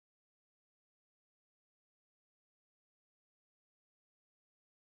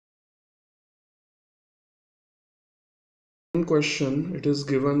In question, it is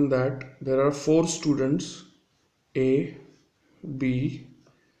given that there are 4 students A, B,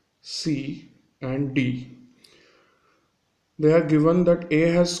 C and D. They are given that A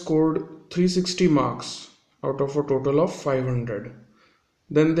has scored 360 marks out of a total of 500.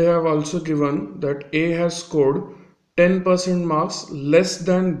 Then they have also given that A has scored 10% marks less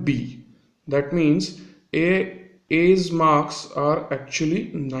than B. That means A's marks are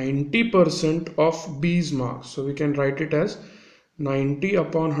actually 90% of B's marks. So we can write it as 90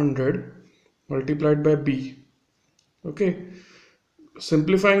 upon 100 multiplied by B. Okay.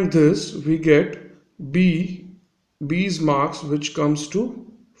 Simplifying this, we get B's marks, which comes to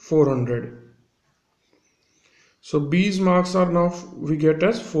 400. So B's marks are now we get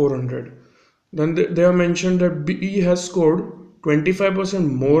as 400. Then they have mentioned that B has scored 25%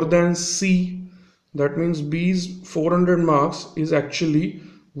 more than C. That means B's 400 marks is actually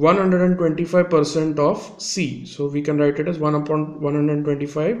 125% of C. So we can write it as 1 upon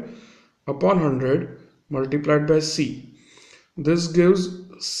 125 upon 100 multiplied by C. This gives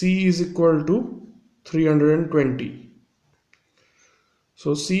C is equal to 320.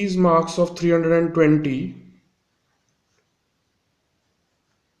 So C's marks of 320.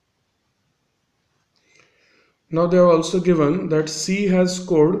 Now they have also given that C has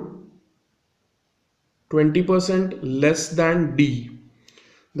scored 20% less than D.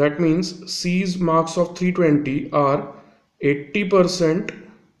 That means C's marks of 320 are 80%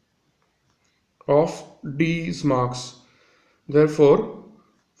 of D's marks. Therefore,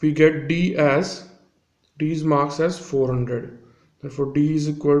 we get D's marks as 400. Therefore, D is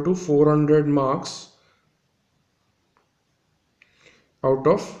equal to 400 marks out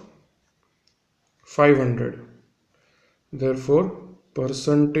of 500. Therefore,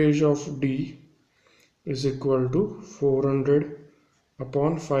 percentage of D is equal to 400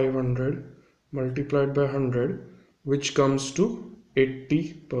 upon 500 multiplied by 100, which comes to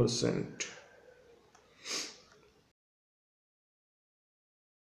 80%.